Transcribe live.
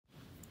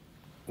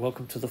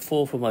Welcome to the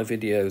fourth of my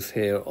videos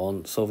here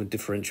on solving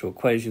differential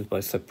equations by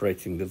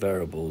separating the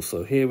variables.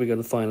 So here we're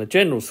going to find a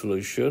general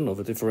solution of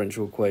a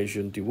differential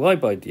equation dy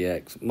by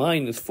dx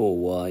minus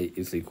 4y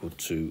is equal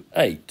to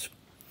 8.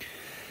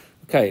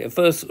 Okay, at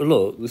first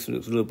look, this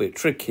looks a little bit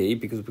tricky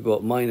because we've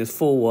got minus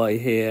 4y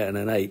here and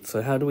an 8.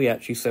 So how do we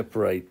actually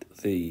separate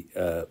the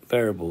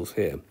variables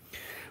here?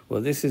 Well,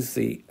 this is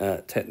the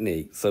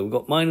technique. So we've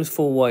got minus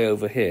 4y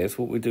over here. So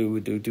what we do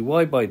dy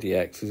by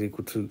dx is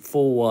equal to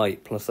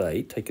 4y plus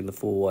 8, taking the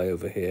 4y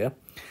over here.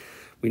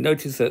 We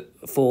notice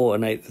that 4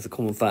 and 8 is a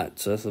common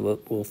factor, so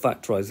we'll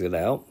factorise it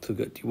out. So we've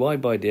got dy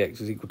by dx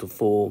is equal to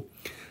 4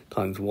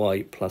 times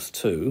y plus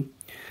 2.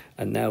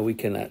 And now we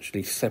can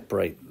actually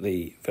separate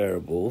the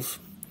variables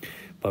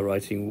by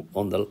writing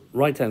on the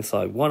right-hand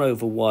side 1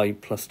 over y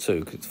plus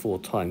 2, because it's 4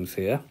 times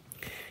here.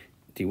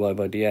 Dy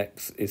by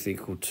dx is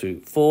equal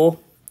to 4.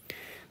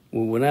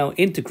 We will now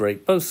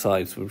integrate both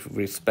sides with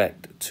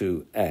respect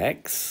to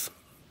x.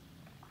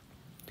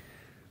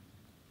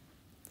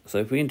 So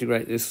if we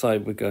integrate this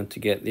side, we're going to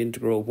get the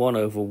integral of 1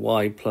 over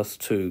y plus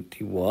 2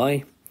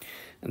 dy,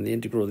 and the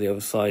integral of the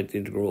other side, the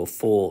integral of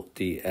 4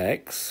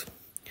 dx.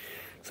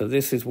 So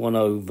this is 1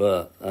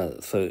 over,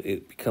 so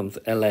it becomes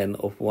ln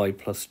of y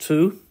plus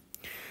 2.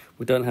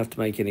 We don't have to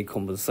make any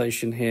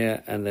compensation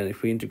here, and then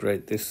if we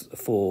integrate this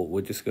 4,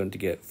 we're just going to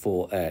get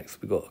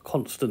 4x. We've got a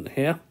constant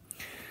here.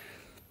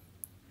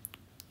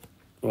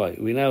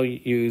 Right, we now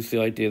use the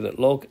idea that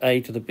log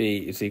a to the b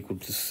is equal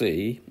to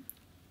c,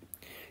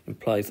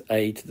 implies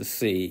a to the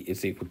c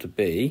is equal to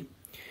b.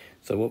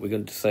 So what we're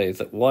going to say is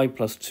that y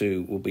plus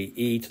 2 will be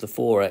e to the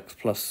 4x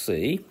plus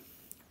c.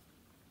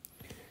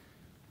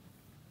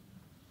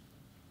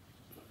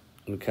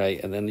 Okay,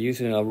 and then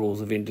using our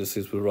rules of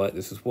indices, we'll write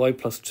this as y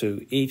plus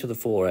 2 e to the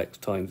 4x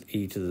times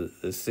e to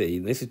the c.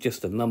 And this is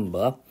just a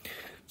number,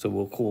 so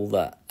we'll call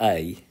that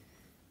a.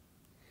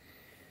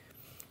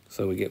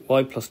 So we get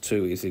y plus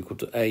 2 is equal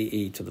to a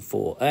e to the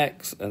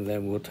 4x, and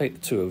then we'll take the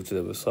 2 over to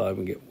the other side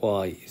and get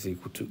y is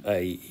equal to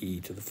a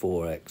e to the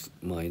 4x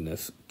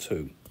minus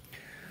 2.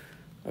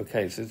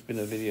 Okay, so it's been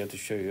a video to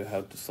show you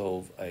how to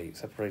solve a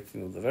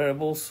separating of the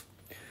variables.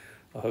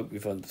 I hope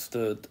you've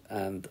understood,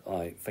 and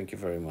I thank you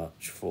very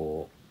much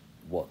for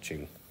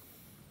watching.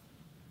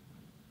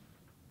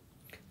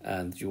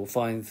 And you will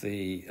find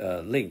the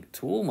link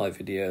to all my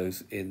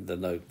videos in the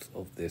notes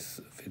of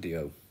this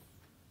video.